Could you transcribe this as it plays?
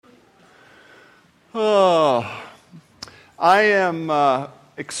Oh, I am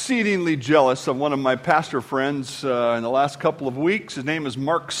exceedingly jealous of one of my pastor friends in the last couple of weeks. His name is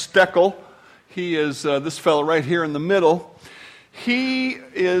Mark Steckel. He is this fellow right here in the middle. He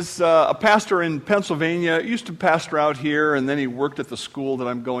is a pastor in Pennsylvania. He used to pastor out here, and then he worked at the school that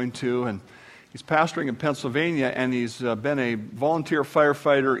I'm going to, and he's pastoring in Pennsylvania, and he's been a volunteer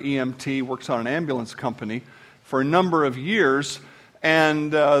firefighter, EMT, works on an ambulance company for a number of years.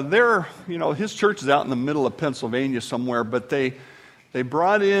 And his church is out in the middle of Pennsylvania somewhere, but they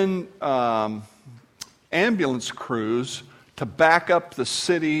brought in ambulance crews to back up the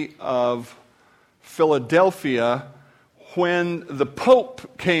city of Philadelphia when the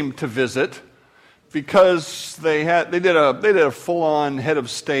Pope came to visit, because they did a full-on head of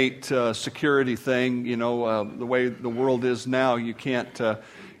state security thing. The way the world is now, you can't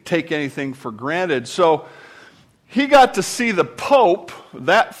take anything for granted. So he got to see the Pope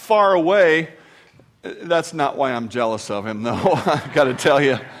that far away. That's not why I'm jealous of him, though, I've got to tell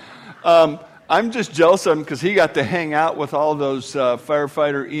you. I'm just jealous of him because he got to hang out with all those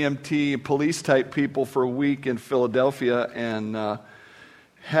firefighter, EMT, police-type people for a week in Philadelphia and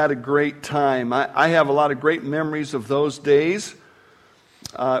had a great time. I have a lot of great memories of those days.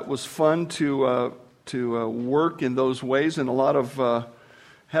 It was fun to work in those ways, and had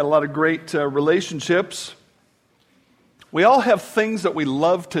a lot of great relationships. We all have things that we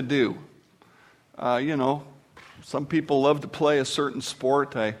love to do. Some people love to play a certain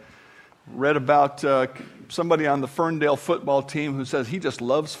sport. I read about somebody on the Ferndale football team who says he just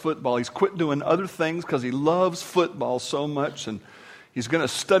loves football. He's quit doing other things because he loves football so much, and he's going to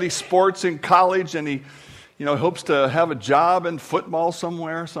study sports in college, and he hopes to have a job in football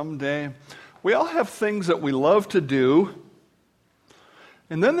somewhere someday. We all have things that we love to do,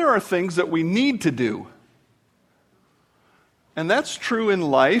 and then there are things that we need to do. And that's true in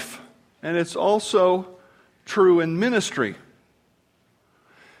life, and it's also true in ministry.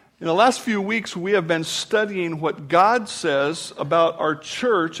 In the last few weeks, we have been studying what God says about our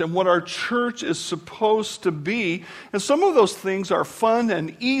church and what our church is supposed to be. And some of those things are fun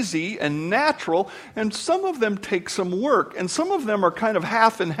and easy and natural, and some of them take some work, and some of them are kind of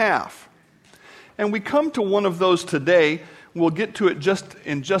half and half. And we come to one of those today. We'll get to it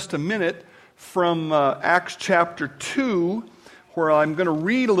in just a minute from Acts chapter 2, where I'm going to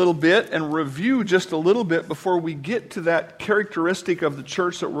read a little bit and review just a little bit before we get to that characteristic of the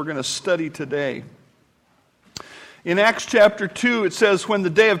church that we're going to study today. In Acts chapter 2, it says, "When the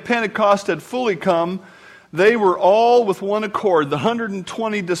day of Pentecost had fully come, they were all with one accord." The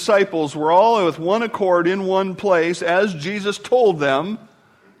 120 disciples were all with one accord in one place, as Jesus told them.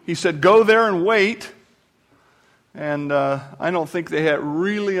 He said, "Go there and wait." And I don't think they had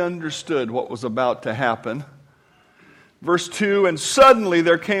really understood what was about to happen. Verse 2, "And suddenly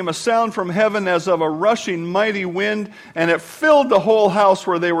there came a sound from heaven as of a rushing mighty wind, and it filled the whole house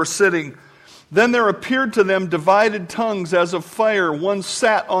where they were sitting. Then there appeared to them divided tongues as of fire. One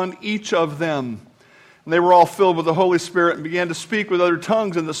sat on each of them. And they were all filled with the Holy Spirit and began to speak with other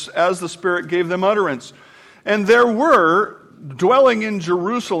tongues as the Spirit gave them utterance. And there were dwelling in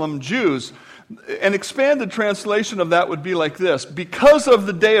Jerusalem Jews." An expanded translation of that would be like this: because of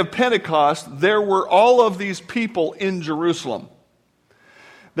the day of Pentecost, there were all of these people in Jerusalem.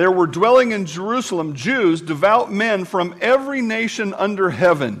 There were dwelling in Jerusalem Jews, devout men from every nation under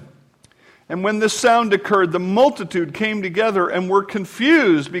heaven. And when this sound occurred, the multitude came together and were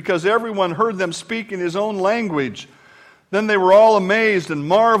confused because everyone heard them speak in his own language. Then they were all amazed and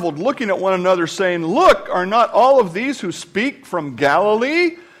marveled, looking at one another, saying, "Look, are not all of these who speak from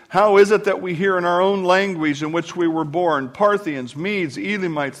Galilee? How is it that we hear in our own language in which we were born? Parthians, Medes,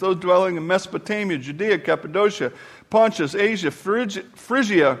 Elamites, those dwelling in Mesopotamia, Judea, Cappadocia, Pontus, Asia,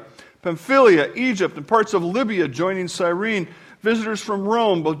 Phrygia, Pamphylia, Egypt, and parts of Libya joining Cyrene, visitors from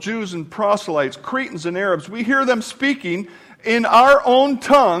Rome, both Jews and proselytes, Cretans and Arabs. We hear them speaking in our own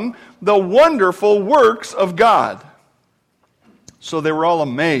tongue the wonderful works of God." So they were all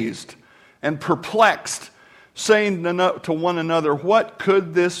amazed and perplexed, saying to one another, "What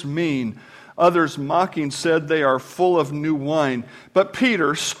could this mean?" Others mocking said, "They are full of new wine." But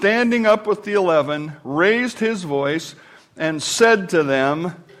Peter, standing up with the 11, raised his voice and said to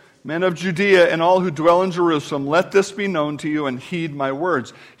them, "Men of Judea and all who dwell in Jerusalem, let this be known to you and heed my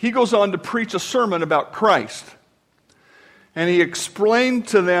words." He goes on to preach a sermon about Christ. And he explained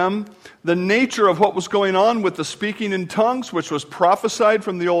to them the nature of what was going on with the speaking in tongues, which was prophesied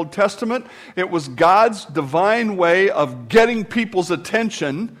from the Old Testament. It was God's divine way of getting people's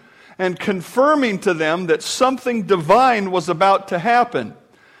attention and confirming to them that something divine was about to happen.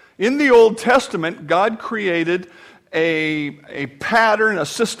 In the Old Testament, God created a pattern, a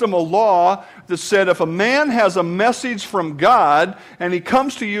system of law that said if a man has a message from God and he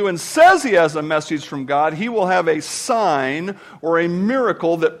comes to you and says he has a message from God, he will have a sign or a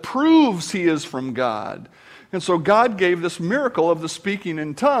miracle that proves he is from God. And so God gave this miracle of the speaking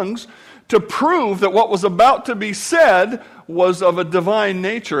in tongues to prove that what was about to be said was of a divine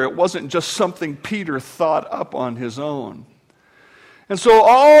nature. It wasn't just something Peter thought up on his own. And so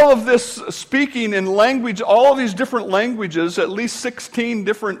all of this speaking in language, all of these different languages, at least 16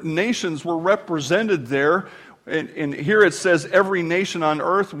 different nations were represented there. And here it says every nation on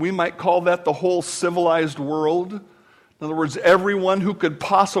earth. We might call that the whole civilized world. In other words, everyone who could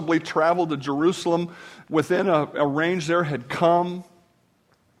possibly travel to Jerusalem within a range there had come.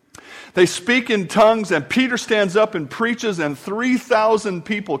 They speak in tongues, and Peter stands up and preaches, and 3,000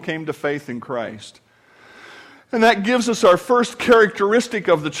 people came to faith in Christ. And that gives us our first characteristic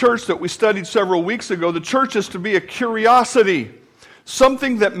of the church that we studied several weeks ago. The church is to be a curiosity,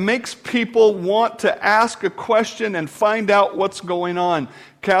 something that makes people want to ask a question and find out what's going on.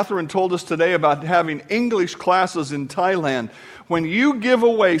 Catherine told us today about having English classes in Thailand. When you give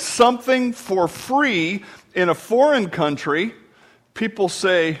away something for free in a foreign country, people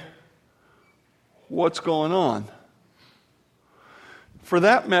say, "What's going on?" For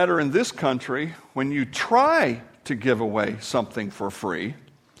that matter, in this country, when you try to give away something for free,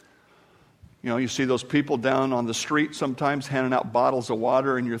 you see those people down on the street sometimes handing out bottles of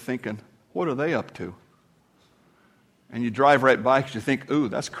water, and you're thinking, what are they up to? And you drive right by because you think, ooh,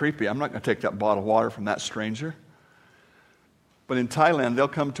 that's creepy. I'm not going to take that bottle of water from that stranger. But in Thailand, they'll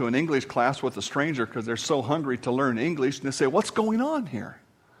come to an English class with a stranger because they're so hungry to learn English, and they say, what's going on here?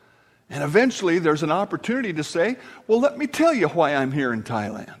 And eventually there's an opportunity to say, well, let me tell you why I'm here in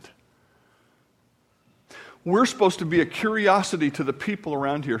Thailand. We're supposed to be a curiosity to the people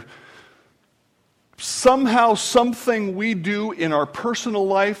around here. Somehow something we do in our personal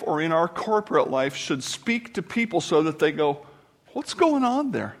life or in our corporate life should speak to people so that they go, what's going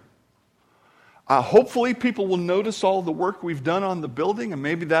on there? Hopefully people will notice all the work we've done on the building, and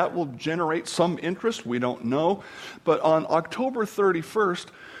maybe that will generate some interest. We don't know. But on October 31st,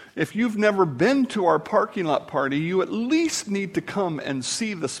 if you've never been to our parking lot party, you at least need to come and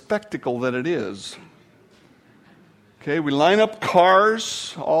see the spectacle that it is. Okay, we line up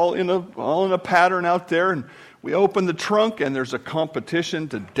cars all in a pattern out there, and we open the trunk, and there's a competition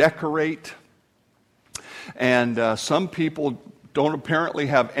to decorate. And some people don't apparently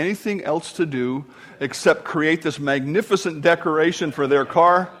have anything else to do except create this magnificent decoration for their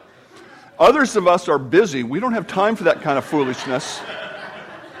car. Others of us are busy. We don't have time for that kind of foolishness.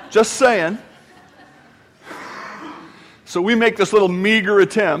 Just saying. So we make this little meager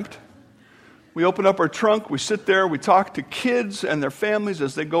attempt. We open up our trunk, we sit there, we talk to kids and their families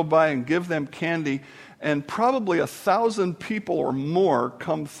as they go by and give them candy, and probably 1,000 people or more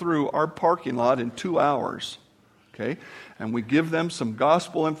come through our parking lot in 2 hours. Okay? And we give them some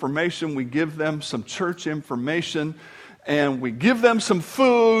gospel information, we give them some church information, and we give them some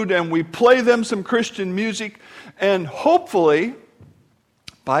food, and we play them some Christian music, and hopefully,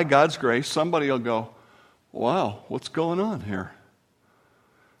 by God's grace, somebody will go, wow, what's going on here?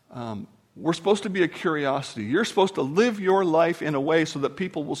 We're supposed to be a curiosity. You're supposed to live your life in a way so that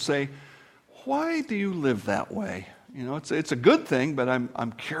people will say, why do you live that way? It's a good thing, but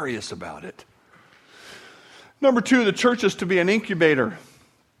I'm curious about it. Number 2, the church is to be an incubator.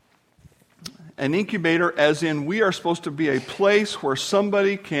 An incubator as in we are supposed to be a place where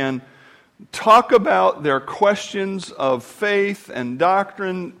somebody can talk about their questions of faith and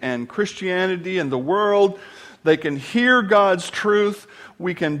doctrine and Christianity and the world. They can hear God's truth.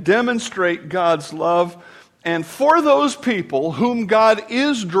 We can demonstrate God's love. And for those people whom God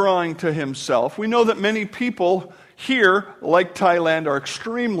is drawing to himself, we know that many people here, like Thailand, are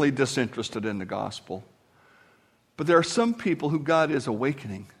extremely disinterested in the gospel. But there are some people who God is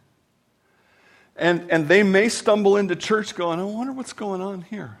awakening. And they may stumble into church going, I wonder what's going on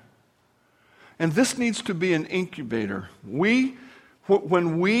here. And this needs to be an incubator.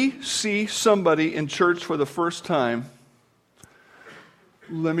 When we see somebody in church for the first time,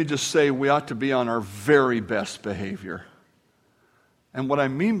 let me just say we ought to be on our very best behavior. And what I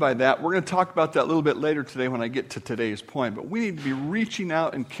mean by that, we're going to talk about that a little bit later today when I get to today's point. But we need to be reaching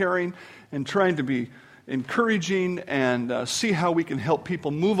out and caring and trying to be encouraging and see how we can help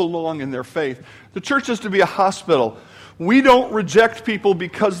people move along in their faith. The church is to be a hospital. We don't reject people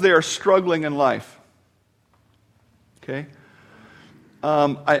because they are struggling in life. Okay?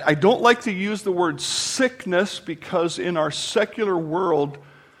 I don't like to use the word sickness because in our secular world,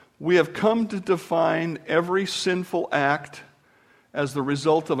 we have come to define every sinful act as the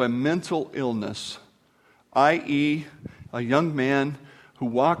result of a mental illness. i.e., a young man who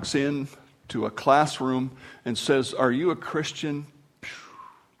walks in to a classroom and says, "Are you a Christian?"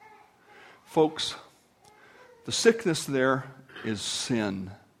 Folks, the sickness there is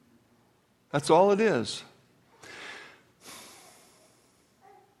sin. That's all it is.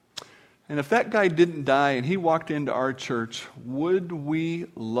 And if that guy didn't die and he walked into our church, would we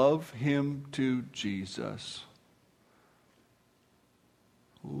love him to Jesus?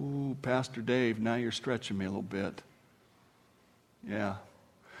 Ooh, Pastor Dave, now you're stretching me a little bit. Yeah.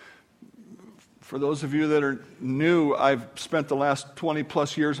 For those of you that are new, I've spent the last 20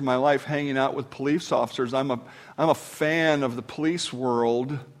 plus years of my life hanging out with police officers. I'm a fan of the police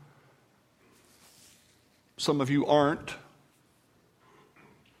world. Some of you aren't.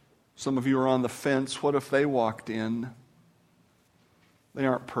 Some of you are on the fence. What if they walked in? They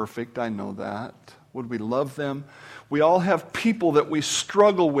aren't perfect, I know that. Would we love them? We all have people that we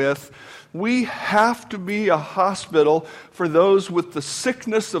struggle with. We have to be a hospital for those with the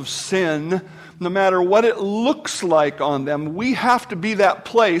sickness of sin, no matter what it looks like on them. We have to be that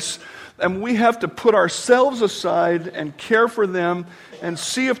place, and we have to put ourselves aside and care for them and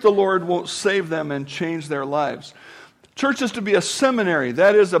see if the Lord won't save them and change their lives. Church is to be a seminary.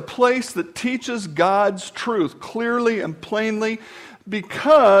 That is a place that teaches God's truth clearly and plainly,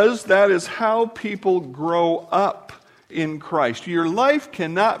 because that is how people grow up in Christ. Your life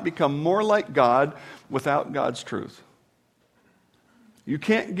cannot become more like God without God's truth. You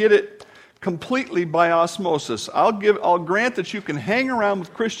can't get it completely by osmosis. I'll grant that you can hang around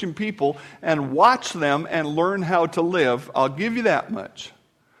with Christian people and watch them and learn how to live. I'll give you that much.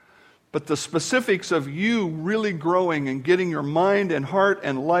 But the specifics of you really growing and getting your mind and heart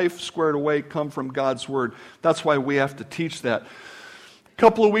and life squared away come from God's Word. That's why we have to teach that. A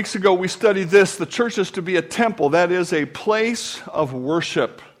couple of weeks ago we studied this. The church is to be a temple. That is a place of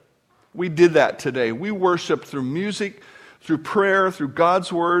worship. We did that today. We worship through music, through prayer, through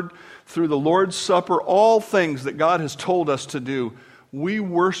God's Word, through the Lord's Supper, all things that God has told us to do. We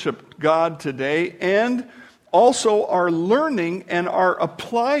worship God today, and also our learning and our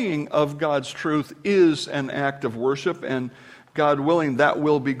applying of God's truth is an act of worship, and God willing, that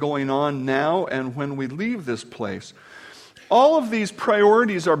will be going on now and when we leave this place. All of these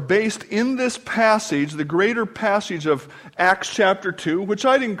priorities are based in this passage, the greater passage of Acts chapter 2, which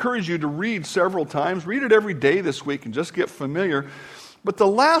I'd encourage you to read several times. Read it every day this week and just get familiar. But the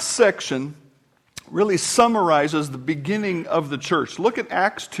last section really summarizes the beginning of the church. Look at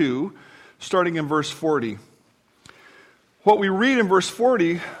Acts 2, starting in verse 40. What we read in verse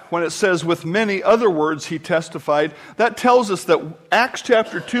 40, when it says, "With many other words he testified," that tells us that Acts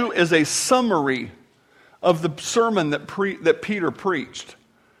chapter 2 is a summary of the sermon that Peter preached.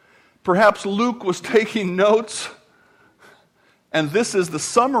 Perhaps Luke was taking notes, and this is the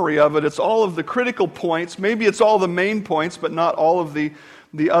summary of it. It's all of the critical points. Maybe it's all the main points, but not all of the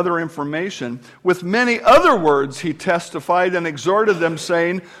other information. "With many other words he testified and exhorted them,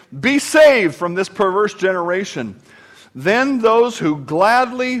 saying, 'Be saved from this perverse generation.' Then those who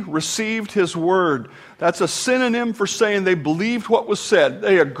gladly received his word." That's a synonym for saying they believed what was said.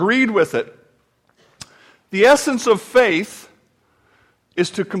 They agreed with it. The essence of faith is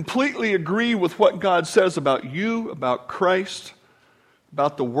to completely agree with what God says about you, about Christ,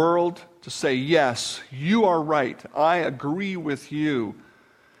 about the world, to say, "Yes, you are right. I agree with you."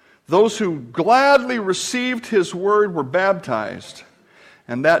 Those who gladly received his word were baptized,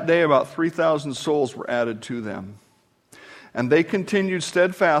 and that day about 3,000 souls were added to them. And they continued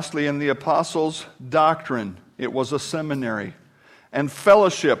steadfastly in the apostles' doctrine. It was a seminary. And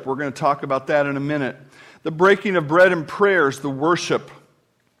fellowship, we're going to talk about that in a minute. The breaking of bread and prayers, the worship.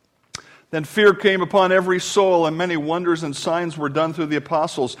 Then fear came upon every soul, and many wonders and signs were done through the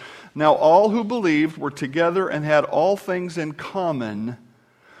apostles. Now all who believed were together and had all things in common.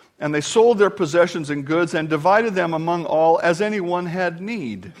 And they sold their possessions and goods and divided them among all as anyone had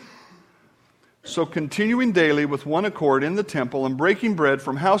need. So continuing daily with one accord in the temple and breaking bread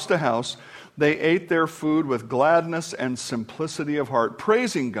from house to house, they ate their food with gladness and simplicity of heart,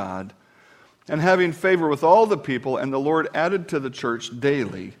 praising God and having favor with all the people, and the Lord added to the church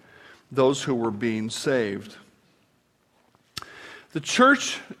daily those who were being saved. The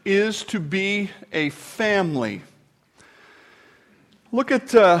church is to be a family. Look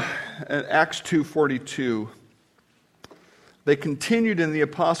at Acts 2:42. They continued in the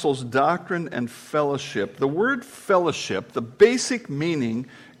apostles' doctrine and fellowship. The word fellowship, the basic meaning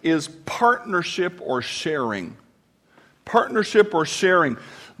is partnership or sharing. Partnership or sharing.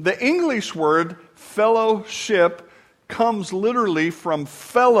 The English word fellowship comes literally from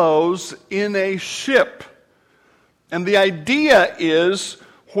fellows in a ship. And the idea is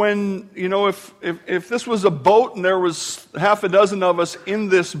when, if this was a boat and there was half a dozen of us in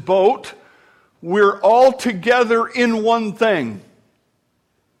this boat, we're all together in one thing.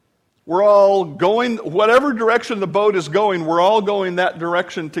 We're all going, whatever direction the boat is going, we're all going that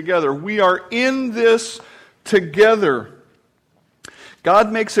direction together. We are in this together.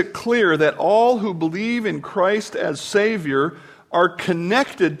 God makes it clear that all who believe in Christ as Savior are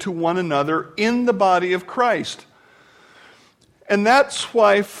connected to one another in the body of Christ. And that's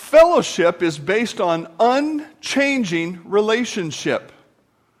why fellowship is based on unchanging relationship.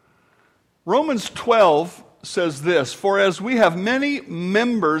 Romans 12 says this, "For as we have many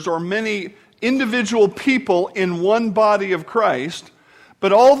members or many individual people in one body of Christ,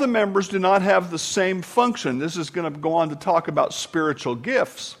 but all the members do not have the same function." This is going to go on to talk about spiritual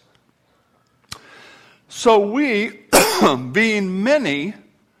gifts. "So we, being many,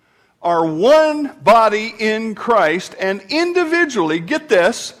 are one body in Christ, and individually," get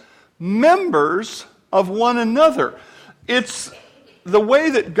this, "members of one another." It's the way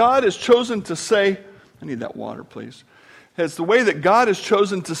that God has chosen to say, I need that water, please. It's the way that God has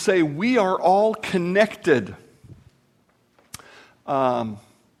chosen to say we are all connected.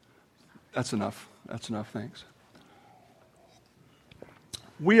 That's enough. That's enough, thanks.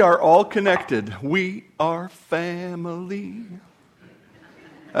 We are all connected. We are family.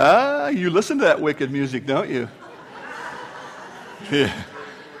 You listen to that wicked music, don't you? Yeah.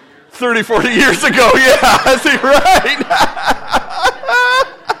 30, 40 years ago, yeah, I think, right.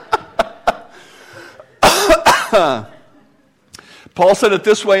 Paul said it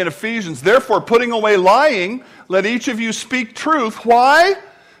this way in Ephesians, "Therefore, putting away lying, let each of you speak truth." Why?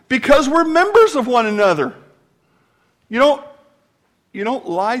 Because we're members of one another. You don't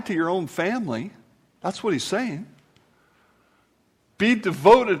lie to your own family. That's what he's saying. Be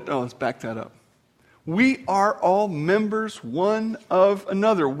devoted. Oh, let's back that up. We are all members one of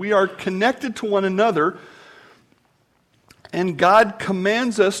another. We are connected to one another, and God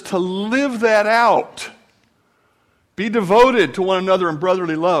commands us to live that out. Be devoted to one another in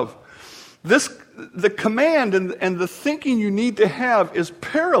brotherly love. The command and the thinking you need to have is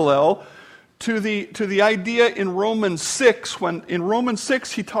parallel to the idea in Romans 6. When in Romans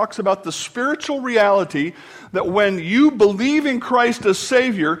 6 he talks about the spiritual reality that when you believe in Christ as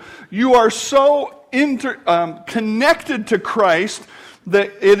Savior, you are so connected to Christ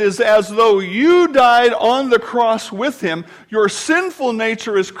that it is as though you died on the cross with Him. Your sinful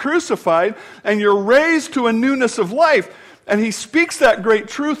nature is crucified, and you're raised to a newness of life. And he speaks that great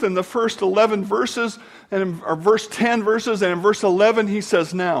truth in the first 11 verses, or verse 10 verses, and in verse 11 he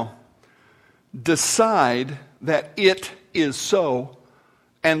says, "Now, decide that it is so,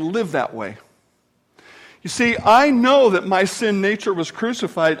 and live that way." You see, I know that my sin nature was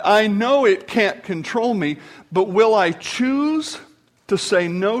crucified. I know it can't control me, but will I choose to say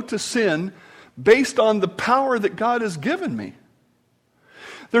no to sin based on the power that God has given me?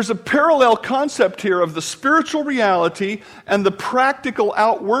 There's a parallel concept here of the spiritual reality and the practical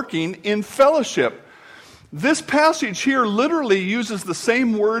outworking in fellowship. This passage here literally uses the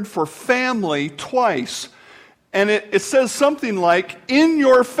same word for family twice. And it says something like, "In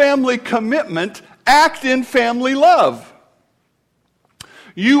your family commitment, act in family love."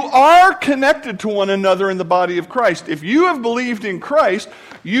 You are connected to one another in the body of Christ. If you have believed in Christ,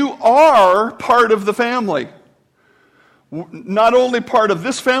 you are part of the family. Not only part of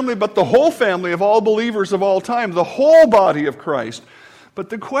this family, but the whole family of all believers of all time, the whole body of Christ. But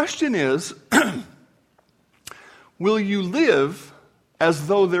the question is, will you live as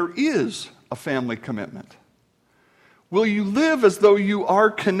though there is a family commitment? Will you live as though you are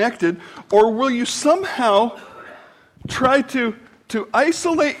connected, or will you somehow try to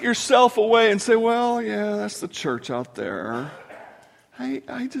isolate yourself away and say, "Well, yeah, that's the church out there.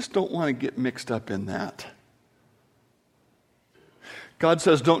 I just don't want to get mixed up in that." God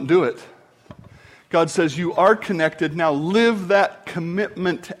says, don't do it. God says, you are connected. Now live that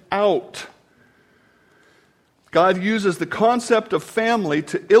commitment out. God uses the concept of family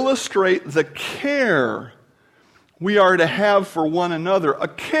to illustrate the care we are to have for one another. A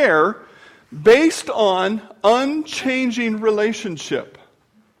care based on unchanging relationship.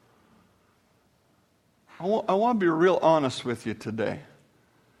 I want to be real honest with you today.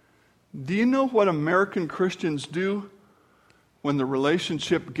 Do you know what American Christians do when the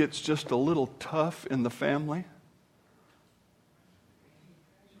relationship gets just a little tough in the family?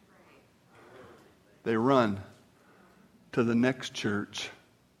 They run to the next church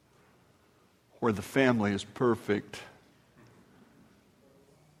where the family is perfect.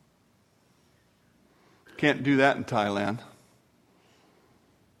 Can't do that in Thailand.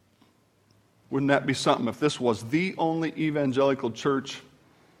 Wouldn't that be something if this was the only evangelical church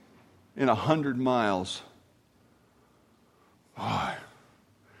in 100 miles. Oh,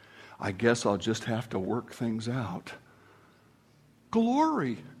 I guess I'll just have to work things out.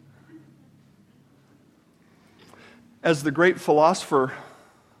 Glory. As the great philosopher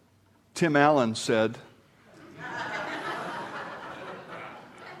Tim Allen said,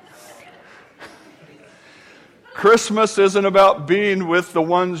 Christmas isn't about being with the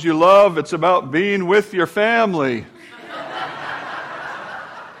ones you love, it's about being with your family.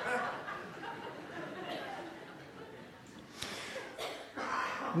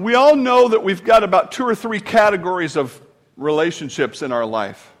 We all know that we've got about 2 or 3 categories of relationships in our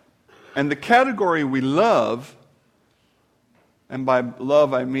life. And the category we love, and by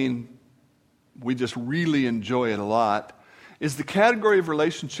love I mean we just really enjoy it a lot, is the category of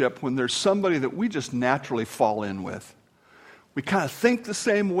relationship when there's somebody that we just naturally fall in with. We kind of think the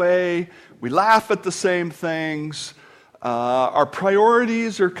same way, we laugh at the same things, our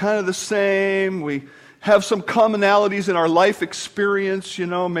priorities are kind of the same, we have some commonalities in our life experience,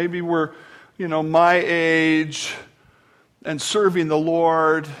 maybe we're, my age and serving the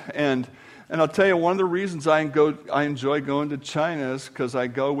Lord. And I'll tell you, one of the reasons I enjoy going to China is because I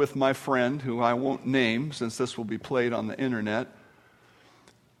go with my friend, who I won't name since this will be played on the internet.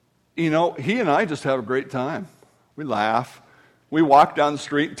 He and I just have a great time. We laugh. We walk down the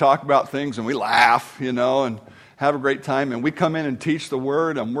street and talk about things, and we laugh, and have a great time. And we come in and teach the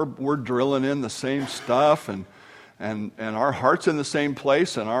Word, and we're drilling in the same stuff, and our heart's in the same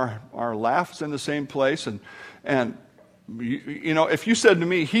place, and our laugh's in the same place, and if you said to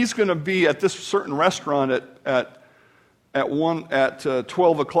me, he's going to be at this certain restaurant at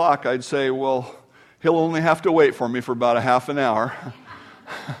 12 o'clock, I'd say, well, he'll only have to wait for me for about a half an hour.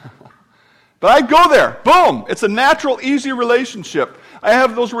 But I go there, boom! It's a natural, easy relationship. I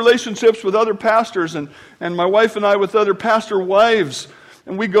have those relationships with other pastors, and my wife and I with other pastor wives,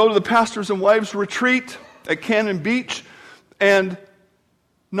 and we go to the pastors and wives retreat at Cannon Beach, and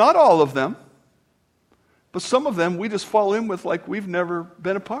not all of them, but some of them we just fall in with like we've never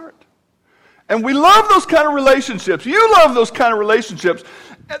been apart. And we love those kind of relationships. You love those kind of relationships.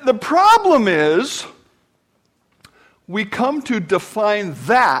 The problem is we come to define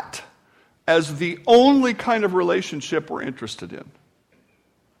that as the only kind of relationship we're interested in.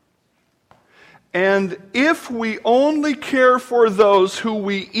 And if we only care for those who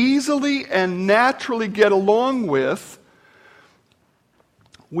we easily and naturally get along with,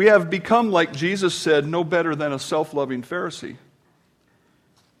 we have become, like Jesus said, no better than a self-loving Pharisee.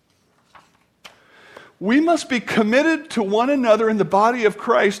 We must be committed to one another in the body of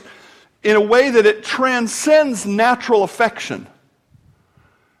Christ in a way that it transcends natural affection.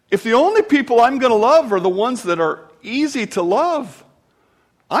 If the only people I'm going to love are the ones that are easy to love,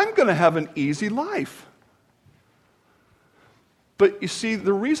 I'm going to have an easy life. But you see,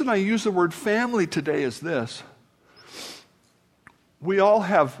 the reason I use the word family today is this. We all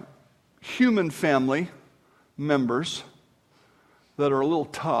have human family members that are a little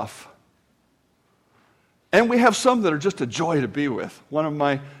tough. And we have some that are just a joy to be with. One of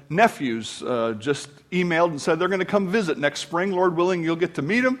my nephews just emailed and said they're going to come visit next spring. Lord willing, you'll get to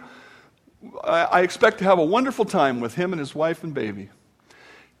meet him. I expect to have a wonderful time with him and his wife and baby.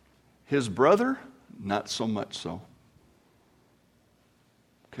 His brother, not so much so.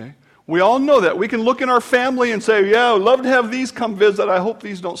 Okay? We all know that. We can look in our family and say, yeah, I'd love to have these come visit. I hope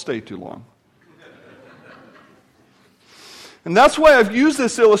these don't stay too long. And that's why I've used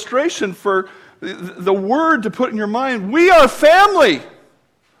this illustration for the word to put in your mind. We are family.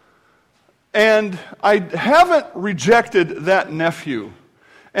 And I haven't rejected that nephew.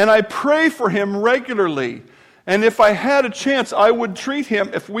 And I pray for him regularly. And if I had a chance, I would treat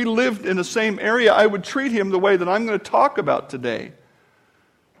him, if we lived in the same area, I would treat him the way that I'm going to talk about today.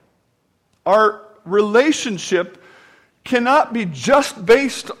 Our relationship cannot be just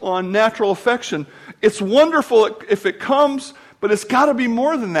based on natural affection. It's wonderful if it comes, but it's got to be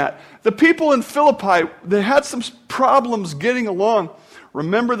more than that. The people in Philippi, they had some problems getting along.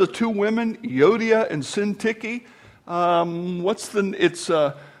 Remember the 2 women, Euodia and Syntyche? It's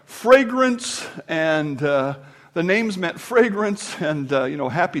fragrance, and the names meant fragrance and,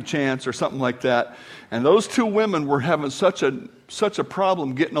 happy chance or something like that. And those 2 women were having such a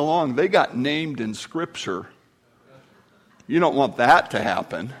problem getting along, they got named in Scripture. You don't want that to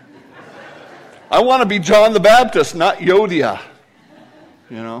happen. I want to be John the Baptist, not Euodia.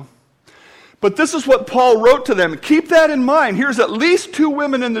 But this is what Paul wrote to them. Keep that in mind. Here's at least 2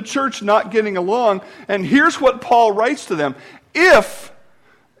 women in the church not getting along, and here's what Paul writes to them. If,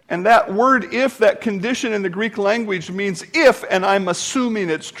 and that word if, that condition in the Greek language means if, and I'm assuming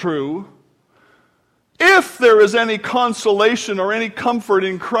it's true, if there is any consolation or any comfort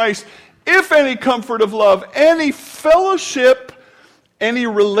in Christ, if any comfort of love, any fellowship, any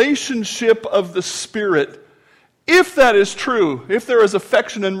relationship of the Spirit, if that is true, if there is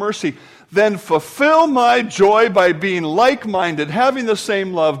affection and mercy, then fulfill my joy by being like-minded, having the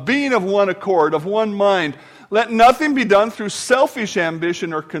same love, being of one accord, of one mind. Let nothing be done through selfish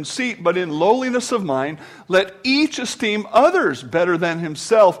ambition or conceit, but in lowliness of mind, let each esteem others better than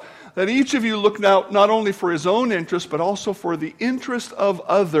himself. Let each of you look now not only for his own interest, but also for the interest of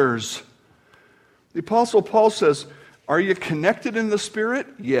others. The Apostle Paul says, are you connected in the Spirit?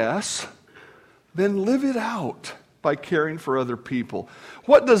 Yes. Then live it out by caring for other people.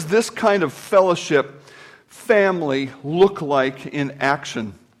 What does this kind of fellowship, family, look like in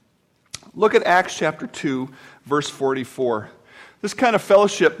action? Look at Acts chapter 2, verse 44. This kind of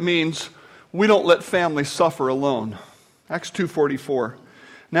fellowship means we don't let family suffer alone. Acts 2:44.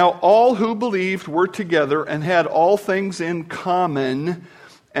 Now all who believed were together and had all things in common,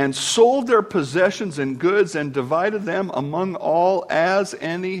 and sold their possessions and goods and divided them among all as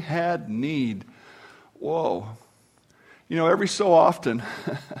any had need. Whoa. You know, every so often,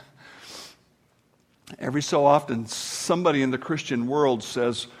 somebody in the Christian world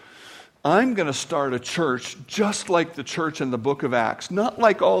says, I'm going to start a church just like the church in the book of Acts. Not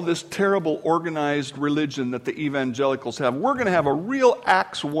like all this terrible organized religion that the evangelicals have. We're going to have a real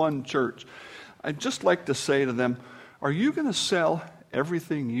Acts 1 church. I'd just like to say to them, are you going to sell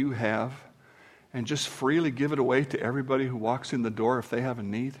everything you have and just freely give it away to everybody who walks in the door if they have a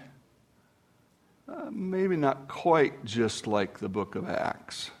need? Maybe not quite just like the book of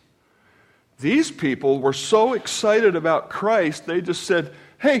Acts. These people were so excited about Christ, they just said,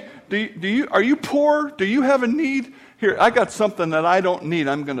 hey, are you poor? Do you have a need? Here, I got something that I don't need.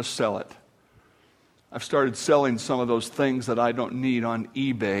 I'm going to sell it. I've started selling some of those things that I don't need on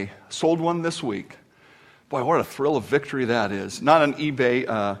eBay. Sold one this week. Boy, what a thrill of victory that is. Not on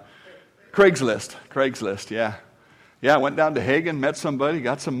eBay, Craigslist, yeah. Yeah, I went down to Hagen, met somebody,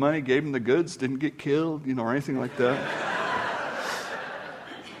 got some money, gave him the goods, didn't get killed, or anything like that.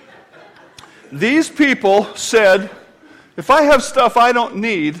 These people said, if I have stuff I don't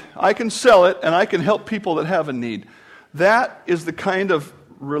need, I can sell it and I can help people that have a need. That is the kind of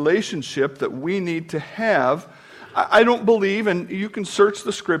relationship that we need to have. I don't believe, and you can search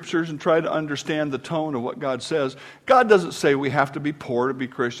the scriptures and try to understand the tone of what God says. God doesn't say we have to be poor to be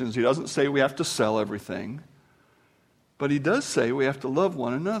Christians. He doesn't say we have to sell everything. But he does say we have to love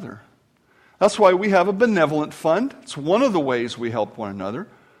one another. That's why we have a benevolent fund. It's one of the ways we help one another.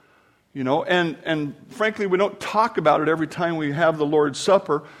 And frankly, we don't talk about it every time we have the Lord's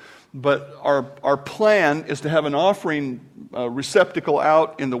Supper, but our plan is to have an offering receptacle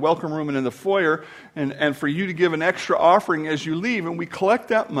out in the welcome room and in the foyer, and for you to give an extra offering as you leave, and we collect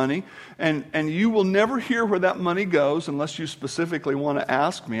that money, and you will never hear where that money goes unless you specifically want to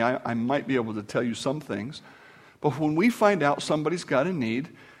ask me. I might be able to tell you some things. But when we find out somebody's got a need,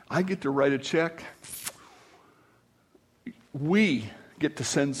 I get to write a check. We get to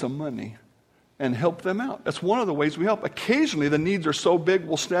send some money and help them out. That's one of the ways we help. Occasionally, the needs are so big,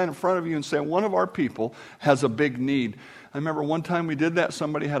 we'll stand in front of you and say, one of our people has a big need. I remember one time we did that.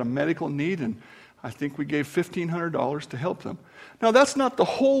 Somebody had a medical need, and I think we gave $1,500 to help them. Now, that's not the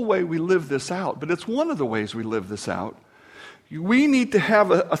whole way we live this out, but it's one of the ways we live this out. We need to have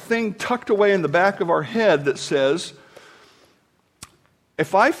a thing tucked away in the back of our head that says,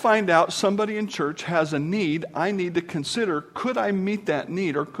 if I find out somebody in church has a need, I need to consider, could I meet that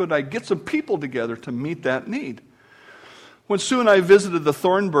need, or could I get some people together to meet that need? When Sue and I visited the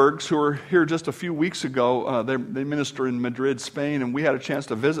Thornburgs, who were here just a few weeks ago, they minister in Madrid, Spain, and we had a chance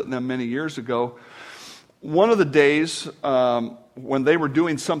to visit them many years ago. One of the days, when they were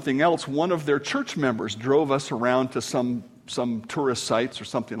doing something else, one of their church members drove us around to some tourist sites or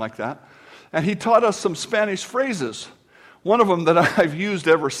something like that, and he taught us some Spanish phrases. One of them that I've used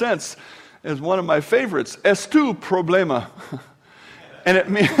ever since is one of my favorites, es tu problema. And it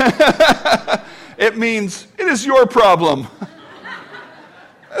means, it is your problem.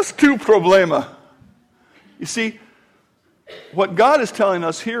 Es tu problema. You see, what God is telling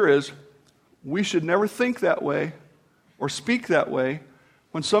us here is we should never think that way or speak that way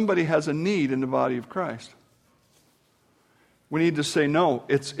when somebody has a need in the body of Christ. We need to say, no,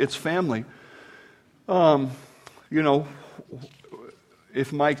 it's family.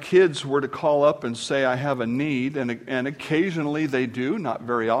 If my kids were to call up and say I have a need, and occasionally they do, not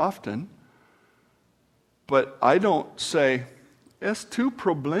very often, but I don't say, es tu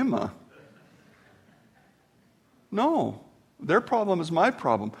problema. No, their problem is my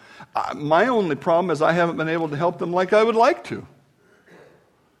problem. My only problem is I haven't been able to help them like I would like to.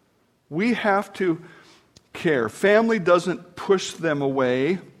 We have to care. Family doesn't push them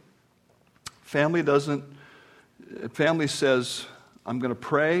away. Family says, I'm going to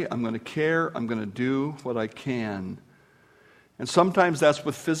pray, I'm going to care, I'm going to do what I can. And sometimes that's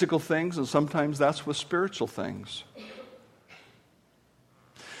with physical things, and sometimes that's with spiritual things.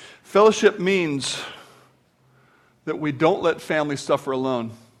 Fellowship means that we don't let family suffer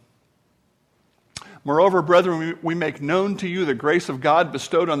alone. Moreover, brethren, we make known to you the grace of God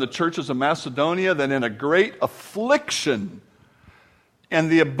bestowed on the churches of Macedonia, that in a great affliction and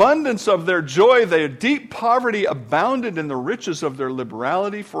the abundance of their joy, their deep poverty abounded in the riches of their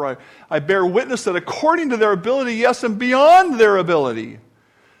liberality. For I bear witness that according to their ability, yes, and beyond their ability,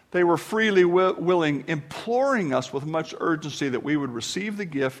 they were freely willing, imploring us with much urgency that we would receive the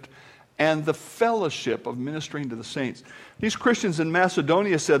gift and the fellowship of ministering to the saints. These Christians in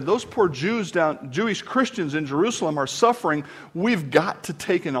Macedonia said, those poor Jewish Christians in Jerusalem are suffering. We've got to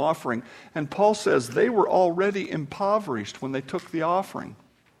take an offering. And Paul says they were already impoverished when they took the offering.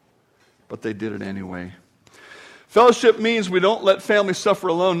 But they did it anyway. Fellowship means we don't let family suffer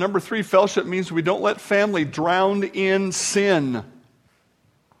alone. Number 3, fellowship means we don't let family drown in sin.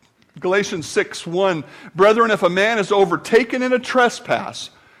 Galatians 6:1, brethren, if a man is overtaken in a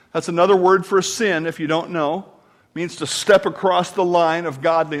trespass, that's another word for sin, if you don't know. It means to step across the line of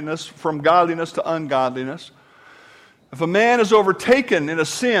godliness, from godliness to ungodliness. If a man is overtaken in a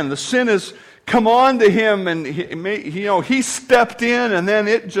sin, the sin has come on to him, and he stepped in, and then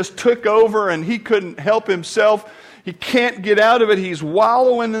it just took over, and he couldn't help himself. He can't get out of it. He's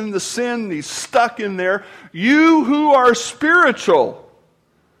wallowing in the sin. He's stuck in there. You who are spiritual.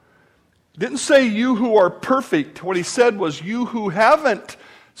 Didn't say you who are perfect. What he said was you who haven't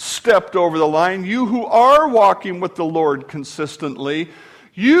stepped over the line, you who are walking with the Lord consistently,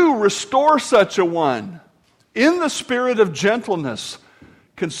 you restore such a one in the spirit of gentleness,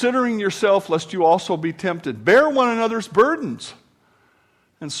 considering yourself lest you also be tempted. Bear one another's burdens,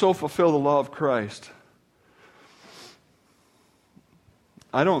 and so fulfill the law of Christ.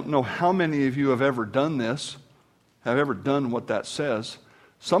 I don't know how many of you have ever done this, have ever done what that says.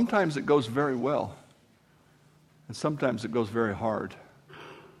 Sometimes it goes very well, and sometimes it goes very hard.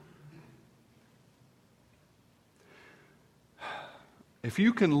 If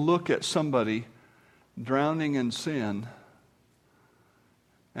you can look at somebody drowning in sin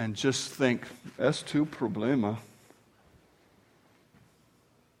and just think, es tu problema,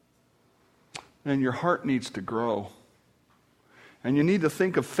 then your heart needs to grow. And you need to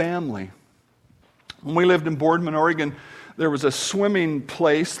think of family. When we lived in Boardman, Oregon, there was a swimming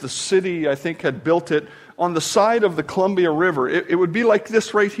place. The city, I think, had built it on the side of the Columbia River. It would be like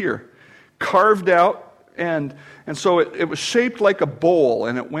this right here, carved out. And so it was shaped like a bowl,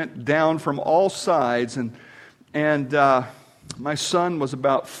 and it went down from all sides. And my son was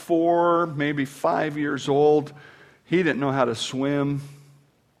about 4, maybe 5 years old. He didn't know how to swim.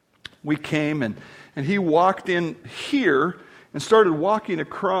 We came, and he walked in here and started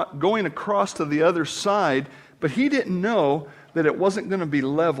going across to the other side, but he didn't know that it wasn't going to be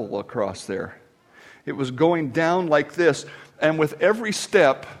level across there. It was going down like this, and with every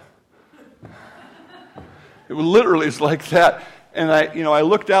step, it literally is like that. And I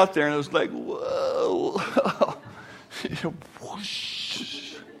looked out there, and it was like, whoa.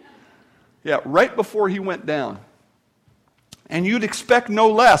 Whoosh. Yeah, right before he went down. And you'd expect no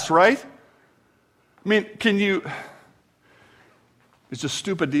less, right? I mean, it's just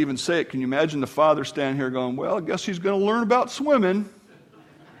stupid to even say it. Can you imagine the father standing here going, well, I guess he's going to learn about swimming.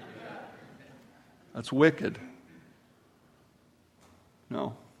 That's wicked.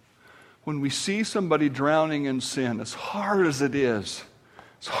 No. When we see somebody drowning in sin, as hard as it is,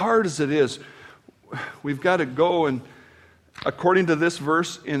 we've got to go and, according to this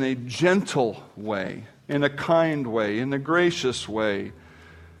verse, in a gentle way, in a kind way, in a gracious way,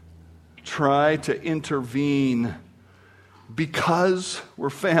 try to intervene because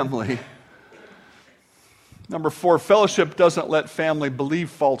we're family. Number 4, fellowship doesn't let family believe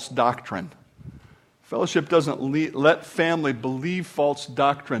false doctrine. Fellowship doesn't let family believe false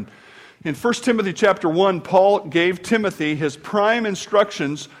doctrine. In 1 Timothy chapter 1, Paul gave Timothy his prime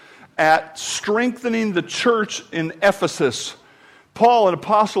instructions at strengthening the church in Ephesus. Paul, an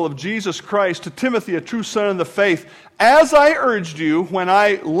apostle of Jesus Christ, to Timothy, a true son in the faith, as I urged you when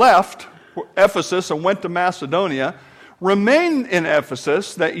I left Ephesus and went to Macedonia, remain in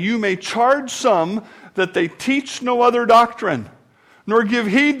Ephesus, that you may charge some that they teach no other doctrine, nor give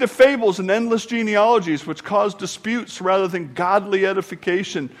heed to fables and endless genealogies, which cause disputes rather than godly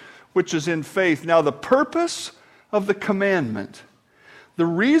edification, which is in faith. Now, the purpose of the commandment, the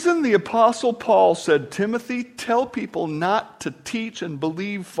reason the Apostle Paul said, Timothy, tell people not to teach and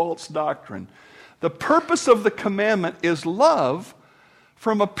believe false doctrine. The purpose of the commandment is love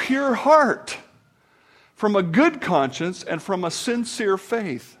from a pure heart, from a good conscience, and from a sincere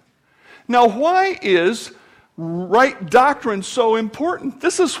faith. Now, why is right doctrine so important?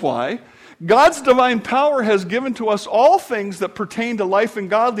 This is why. God's divine power has given to us all things that pertain to life and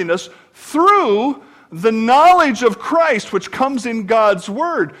godliness through the knowledge of Christ, which comes in God's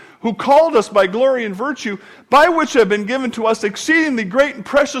Word, who called us by glory and virtue, by which have been given to us exceedingly great and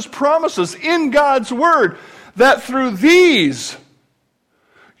precious promises in God's Word, that through these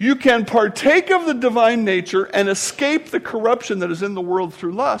you can partake of the divine nature and escape the corruption that is in the world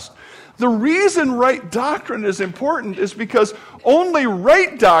through lust. The reason right doctrine is important is because only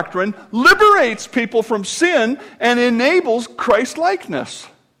right doctrine liberates people from sin and enables Christ-likeness.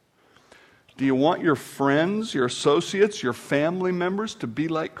 Do you want your friends, your associates, your family members to be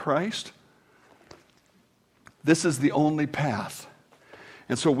like Christ? This is the only path.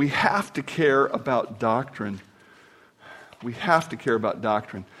 And so we have to care about doctrine. We have to care about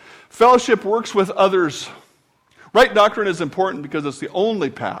doctrine. Fellowship works with others. Right doctrine is important because it's the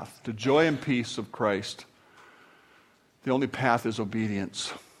only path to joy and peace of Christ. The only path is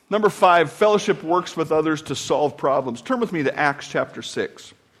obedience. Number 5, fellowship works with others to solve problems. Turn with me to Acts chapter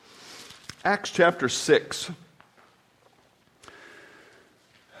 6. Acts chapter 6.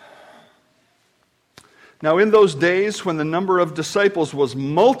 Now, in those days when the number of disciples was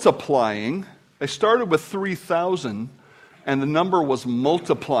multiplying, they started with 3,000, and the number was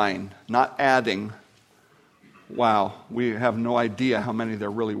multiplying, not adding. Wow, we have no idea how many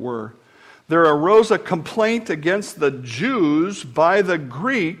there really were. There arose a complaint against the Jews by the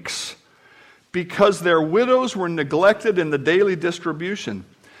Greeks because their widows were neglected in the daily distribution.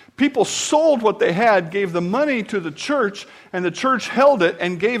 People sold what they had, gave the money to the church, and the church held it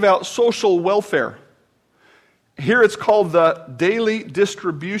and gave out social welfare. Here it's called the daily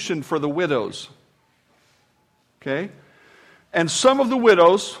distribution for the widows. Okay? And some of the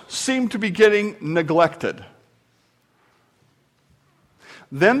widows seem to be getting neglected.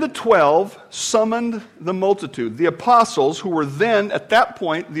 Then the 12 summoned the multitude, the apostles, who were then, at that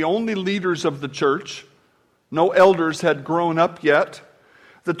point, the only leaders of the church. No elders had grown up yet.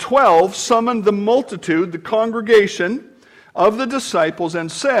 The 12 summoned the multitude, the congregation of the disciples, and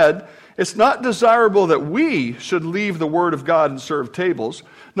said, "It's not desirable that we should leave the word of God and serve tables."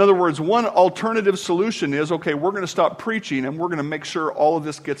 In other words, one alternative solution is, okay, we're going to stop preaching and we're going to make sure all of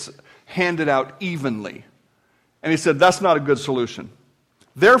this gets handed out evenly. And he said, that's not a good solution.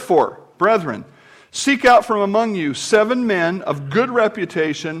 Therefore, brethren, seek out from among you 7 men of good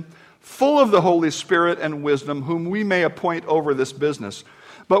reputation, full of the Holy Spirit and wisdom, whom we may appoint over this business.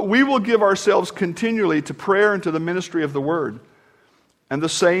 But we will give ourselves continually to prayer and to the ministry of the word. And the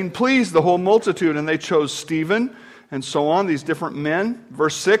saying pleased the whole multitude, and they chose Stephen, and so on, these different men.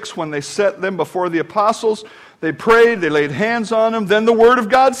 Verse 6, when they set them before the apostles, they prayed, they laid hands on them, then the word of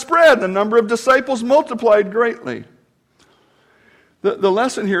God spread, the number of disciples multiplied greatly. The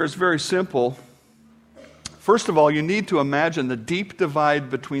lesson here is very simple. First of all, you need to imagine the deep divide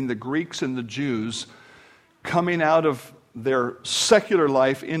between the Greeks and the Jews coming out of their secular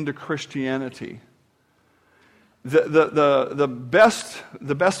life into Christianity. The best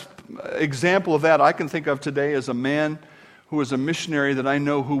example of that I can think of today is a man who is a missionary that I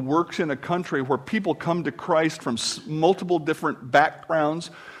know who works in a country where people come to Christ from multiple different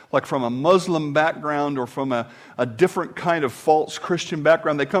backgrounds, like from a Muslim background or from a different kind of false Christian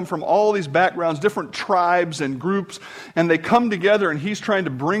background. They come from all these backgrounds, different tribes and groups, and they come together, and he's trying to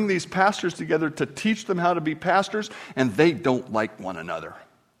bring these pastors together to teach them how to be pastors, and they don't like one another.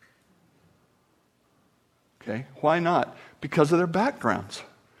 Okay, why not? Because of their backgrounds.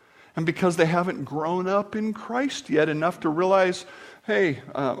 And because they haven't grown up in Christ yet enough to realize, hey,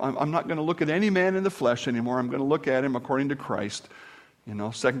 I'm not going to look at any man in the flesh anymore. I'm going to look at him according to Christ.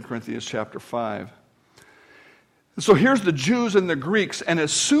 2 Corinthians chapter 5. So here's the Jews and the Greeks, and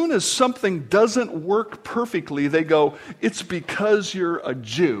as soon as something doesn't work perfectly, they go, it's because you're a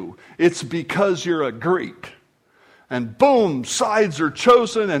Jew. It's because you're a Greek. And boom, sides are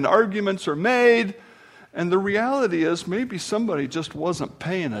chosen and arguments are made. And the reality is maybe somebody just wasn't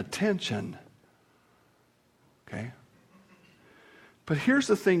paying attention. Okay? But here's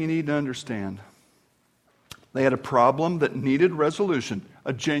the thing you need to understand. They had a problem that needed resolution,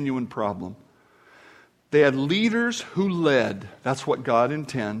 a genuine problem. They had leaders who led. That's what God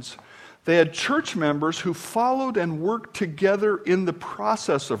intends. They had church members who followed and worked together in the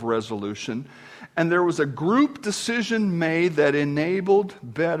process of resolution. And there was a group decision made that enabled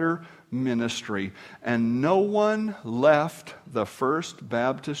better ministry. And no one left the First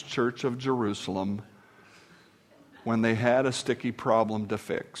Baptist Church of Jerusalem when they had a sticky problem to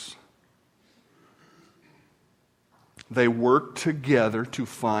fix. They worked together to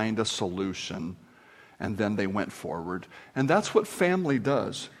find a solution, and then they went forward. And that's what family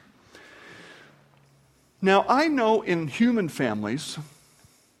does. Now, I know in human families,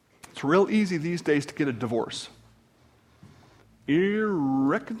 it's real easy these days to get a divorce.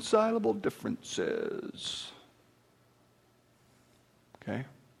 Irreconcilable differences. Okay?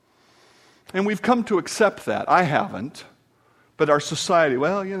 And we've come to accept that. I haven't. But our society,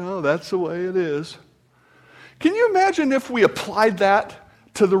 well, that's the way it is. Can you imagine if we applied that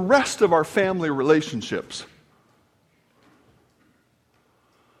to the rest of our family relationships?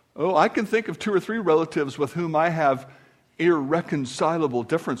 Oh, I can think of 2 or 3 relatives with whom I have irreconcilable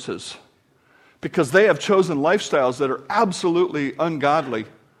differences because they have chosen lifestyles that are absolutely ungodly.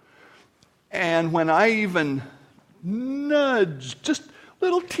 And when I even nudge, just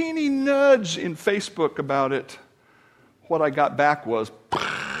little teeny nudge in Facebook about it, what I got back was,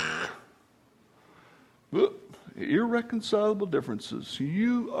 irreconcilable differences.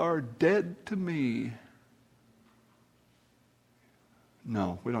 You are dead to me.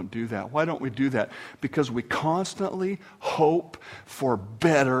 No, we don't do that. Why don't we do that? Because we constantly hope for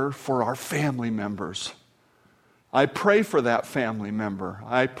better for our family members. I pray for that family member.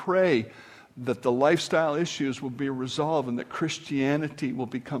 I pray that the lifestyle issues will be resolved and that Christianity will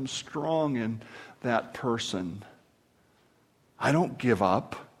become strong in that person. I don't give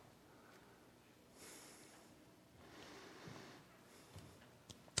up.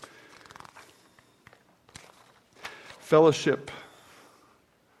 Fellowship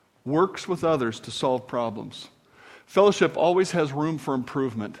works with others to solve problems. Fellowship always has room for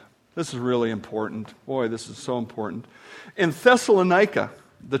improvement. This is really important. Boy, this is so important. In Thessalonica,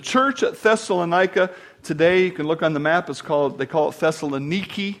 the church at Thessalonica today, you can look on the map, they call it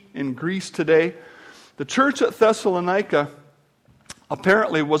Thessaloniki in Greece today. The church at Thessalonica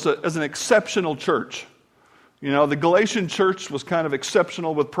apparently was an exceptional church. The Galatian church was kind of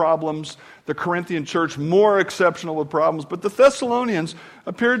exceptional with problems. The Corinthian church, more exceptional with problems. But the Thessalonians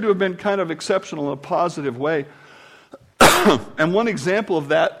appeared to have been kind of exceptional in a positive way. And one example of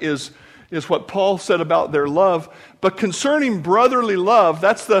that is what Paul said about their love. But concerning brotherly love,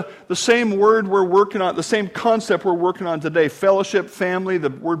 that's the same word we're working on, the same concept we're working on today. Fellowship, family,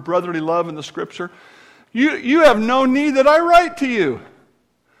 the word brotherly love in the Scripture. You have no need that I write to you.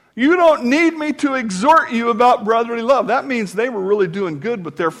 You don't need me to exhort you about brotherly love. That means they were really doing good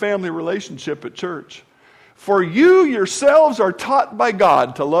with their family relationship at church. For you yourselves are taught by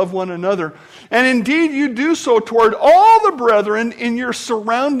God to love one another, and indeed you do so toward all the brethren in your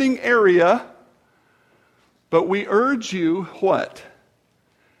surrounding area. But we urge you, what?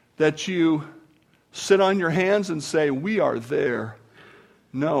 That you sit on your hands and say, we are there.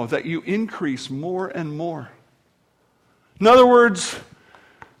 No, that you increase more and more. In other words,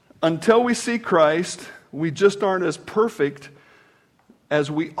 until we see Christ, we just aren't as perfect as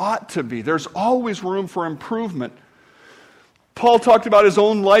we ought to be. There's always room for improvement. Paul talked about his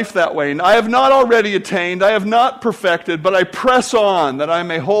own life that way. And I have not already attained, I have not perfected, but I press on that I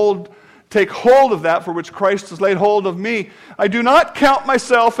may take hold of that for which Christ has laid hold of me. I do not count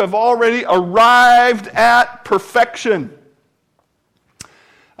myself have already arrived at perfection.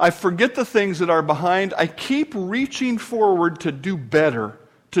 I forget the things that are behind. I keep reaching forward to do better.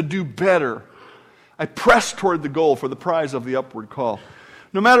 To do better. I press toward the goal for the prize of the upward call.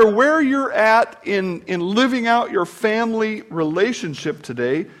 No matter where you're at in living out your family relationship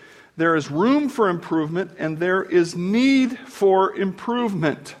today, there is room for improvement and there is need for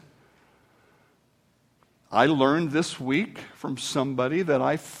improvement. I learned this week from somebody that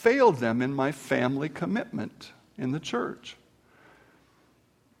I failed them in my family commitment in the church.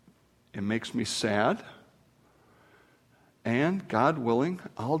 It makes me sad. And, God willing,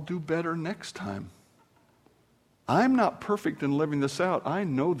 I'll do better next time. I'm not perfect in living this out. I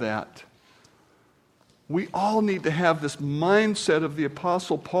know that. We all need to have this mindset of the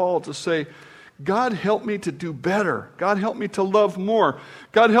Apostle Paul to say, God help me to do better. God help me to love more.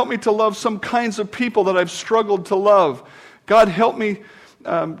 God help me to love some kinds of people that I've struggled to love. God help me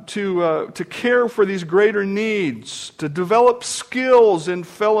to care for these greater needs, to develop skills in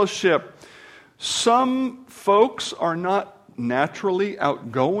fellowship. Some folks are not naturally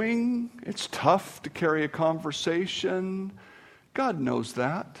outgoing. It's tough to carry a conversation. God knows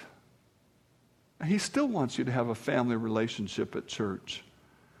that. He still wants you to have a family relationship at church.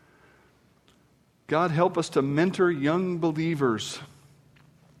 God help us to mentor young believers.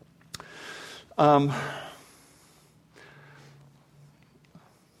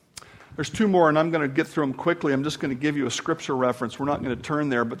 There's 2 more, and I'm going to get through them quickly. I'm just going to give you a scripture reference. We're not going to turn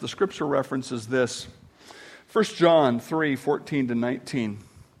there, but the scripture reference is this. 1 John 3, 14 to 19.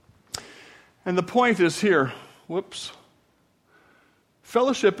 And the point is here. Whoops,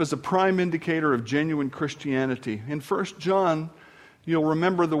 Fellowship is a prime indicator of genuine Christianity. In 1 John, you'll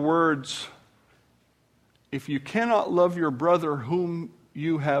remember the words, "If you cannot love your brother whom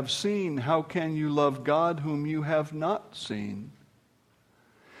you have seen, how can you love God whom you have not seen?"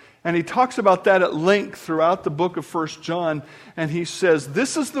 And he talks about that at length throughout the book of 1 John, and he says,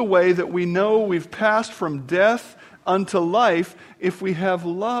 "This is the way that we know we've passed from death unto life if we have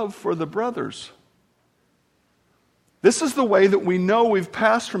love for the brothers." This is the way that we know we've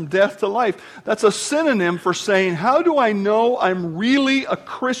passed from death to life. That's a synonym for saying, how do I know I'm really a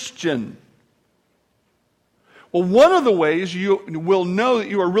Christian? Well, one of the ways you will know that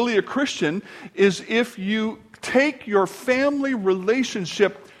you are really a Christian is if you take your family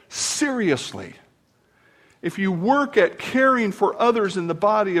relationship seriously. If you work at caring for others in the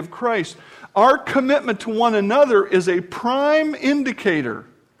body of Christ, our commitment to one another is a prime indicator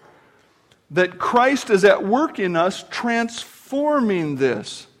that Christ is at work in us, transforming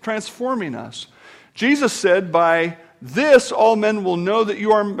us. Jesus said, "By this all men will know that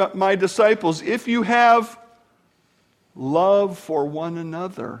you are my disciples, if you have love for one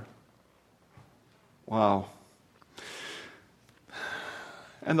another." Wow.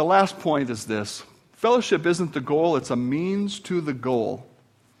 And the last point is this. Fellowship isn't the goal, it's a means to the goal.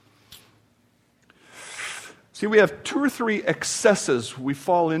 See, we have 2 or 3 excesses we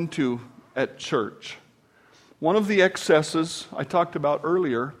fall into at church. One of the excesses I talked about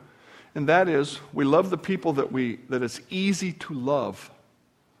earlier, and that is we love the people that it's easy to love.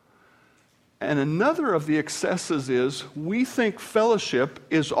 And another of the excesses is we think fellowship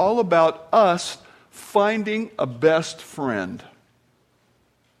is all about us finding a best friend.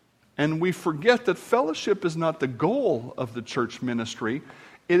 And we forget that fellowship is not the goal of the church ministry.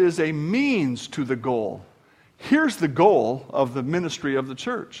 It is a means to the goal. Here's the goal of the ministry of the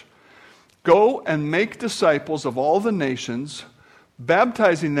church. Go and make disciples of all the nations,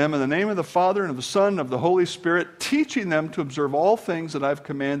 baptizing them in the name of the Father and of the Son and of the Holy Spirit, teaching them to observe all things that I've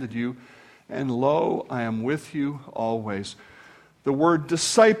commanded you, and lo, I am with you always. The word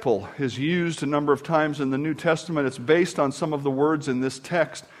disciple is used a number of times in the New Testament. It's based on some of the words in this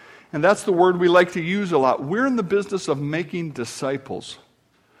text. And that's the word we like to use a lot. We're in the business of making disciples.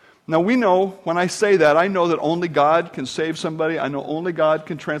 Now we know, when I say that, I know that only God can save somebody. I know only God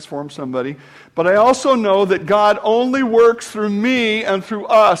can transform somebody. But I also know that God only works through me and through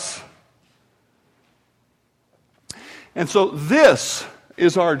us. And so this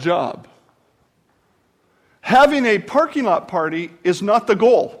is our job. Having a parking lot party is not the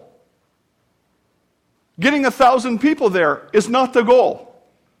goal. Getting 1,000 people there is not the goal.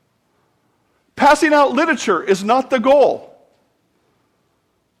 Passing out literature is not the goal.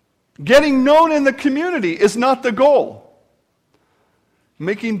 Getting known in the community is not the goal.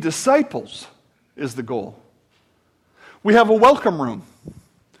 Making disciples is the goal. We have a welcome room.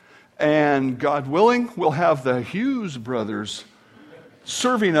 And God willing, we'll have the Hughes brothers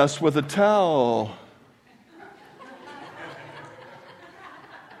serving us with a towel.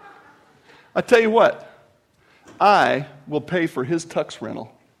 I tell you what, I will pay for his tux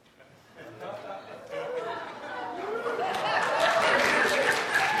rental.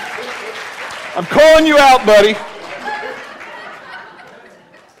 I'm calling you out, buddy.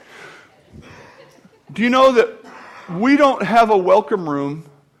 Do you know that we don't have a welcome room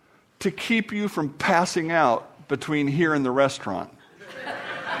to keep you from passing out between here and the restaurant?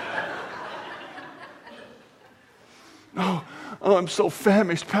 Oh, I'm so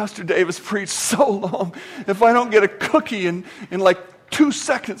famished. Pastor Davis preached so long. If I don't get a cookie in like 2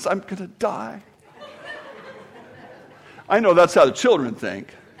 seconds, I'm going to die. I know that's how the children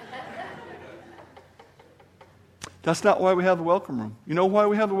think. That's not why we have the welcome room. You know why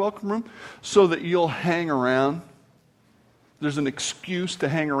we have the welcome room? So that you'll hang around. There's an excuse to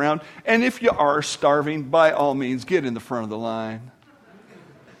hang around. And if you are starving, by all means, get in the front of the line.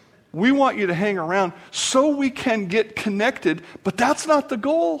 We want you to hang around so we can get connected, but that's not the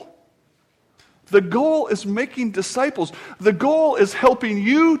goal. The goal is making disciples. The goal is helping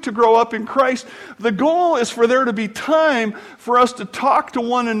you to grow up in Christ. The goal is for there to be time for us to talk to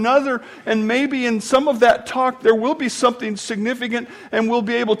one another, and maybe in some of that talk there will be something significant, and we'll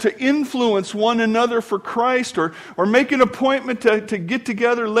be able to influence one another for Christ, or make an appointment to get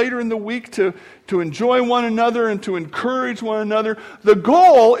together later in the week to enjoy one another and to encourage one another. The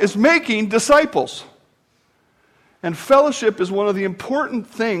goal is making disciples. And fellowship is one of the important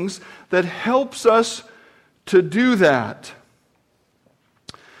things that helps us to do that.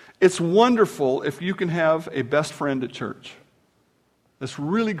 It's wonderful if you can have a best friend at church. That's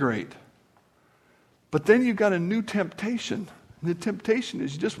really great. But then you've got a new temptation. And the temptation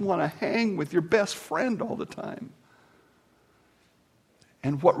is you just want to hang with your best friend all the time.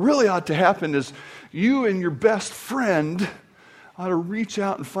 And what really ought to happen is you and your best friend ought to reach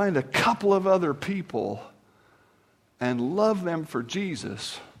out and find a couple of other people and love them for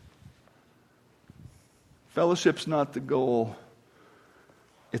Jesus. Fellowship's not the goal.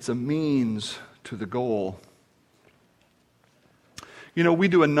 It's a means to the goal. You know, we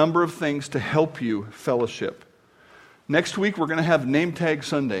do a number of things to help you fellowship. Next week, we're going to have Name Tag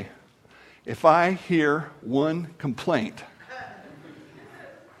Sunday. If I hear one complaint,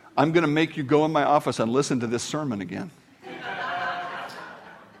 I'm going to make you go in my office and listen to this sermon again.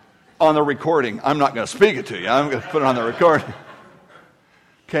 On the recording. I'm not going to speak it to you. I'm going to put it on the recording.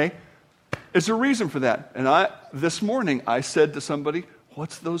 Okay? There's a reason for that. And this morning, I said to somebody,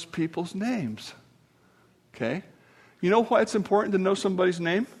 what's those people's names? Okay? You know why it's important to know somebody's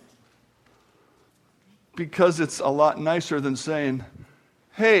name? Because it's a lot nicer than saying,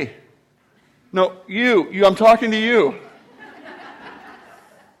 hey, no, you, I'm talking to you.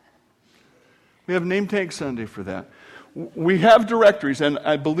 We have Name Tag Sunday for that. We have directories, and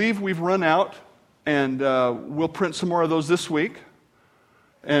I believe we've run out, and we'll print some more of those this week,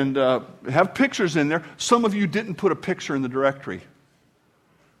 and have pictures in there. Some of you didn't put a picture in the directory.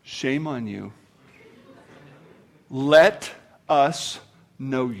 Shame on you. Let us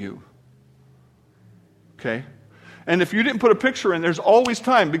know you. Okay? And if you didn't put a picture in, there's always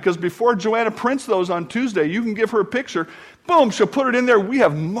time, because before Joanna prints those on Tuesday, you can give her a picture. Boom, she'll put it in there. We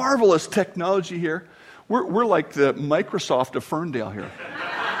have marvelous technology here. We're like the Microsoft of Ferndale here.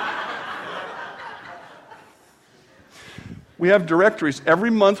 We have directories. Every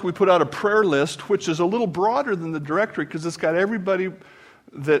month we put out a prayer list, which is a little broader than the directory because it's got everybody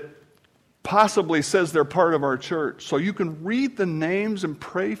that possibly says they're part of our church. So you can read the names and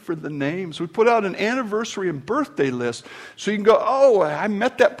pray for the names. We put out an anniversary and birthday list. So you can go, oh, I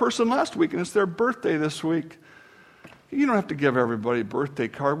met that person last week and it's their birthday this week. You don't have to give everybody a birthday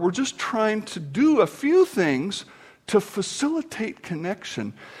card. We're just trying to do a few things to facilitate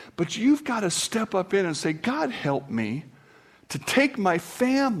connection. But you've got to step up in and say, God, help me to take my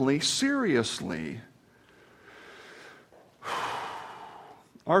family seriously.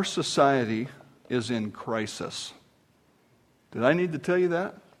 Our society is in crisis. Did I need to tell you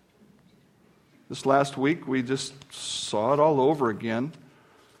that? This last week, we just saw it all over again.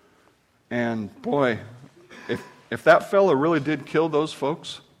 And boy, if that fella really did kill those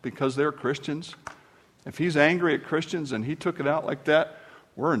folks because they're Christians, if he's angry at Christians and he took it out like that,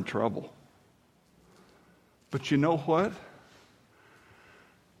 we're in trouble. But you know what?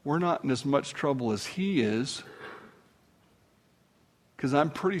 We're not in as much trouble as he is, because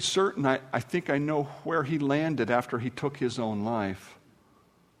I'm pretty certain, I think I know where he landed after he took his own life.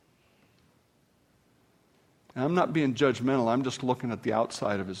 And I'm not being judgmental, I'm just looking at the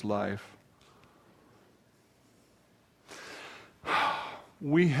outside of his life.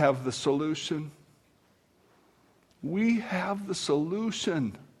 We have the solution. We have the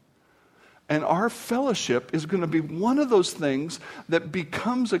solution. And our fellowship is going to be one of those things that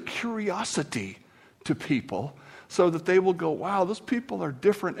becomes a curiosity to people so that they will go, wow, those people are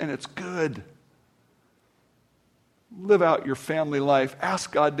different and it's good. Live out your family life.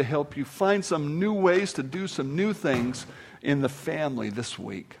 Ask God to help you. Find some new ways to do some new things in the family this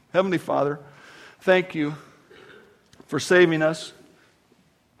week. Heavenly Father, thank you for saving us.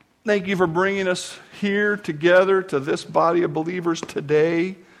 Thank you for bringing us here together to this body of believers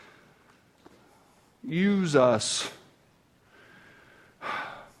today. Use us.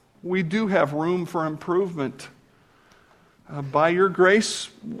 We do have room for improvement. By your grace,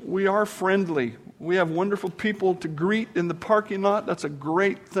 we are friendly. We have wonderful people to greet in the parking lot. That's a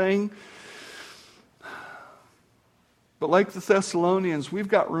great thing. But like the Thessalonians, we've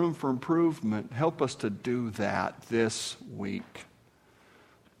got room for improvement. Help us to do that this week.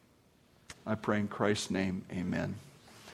 I pray in Christ's name, amen.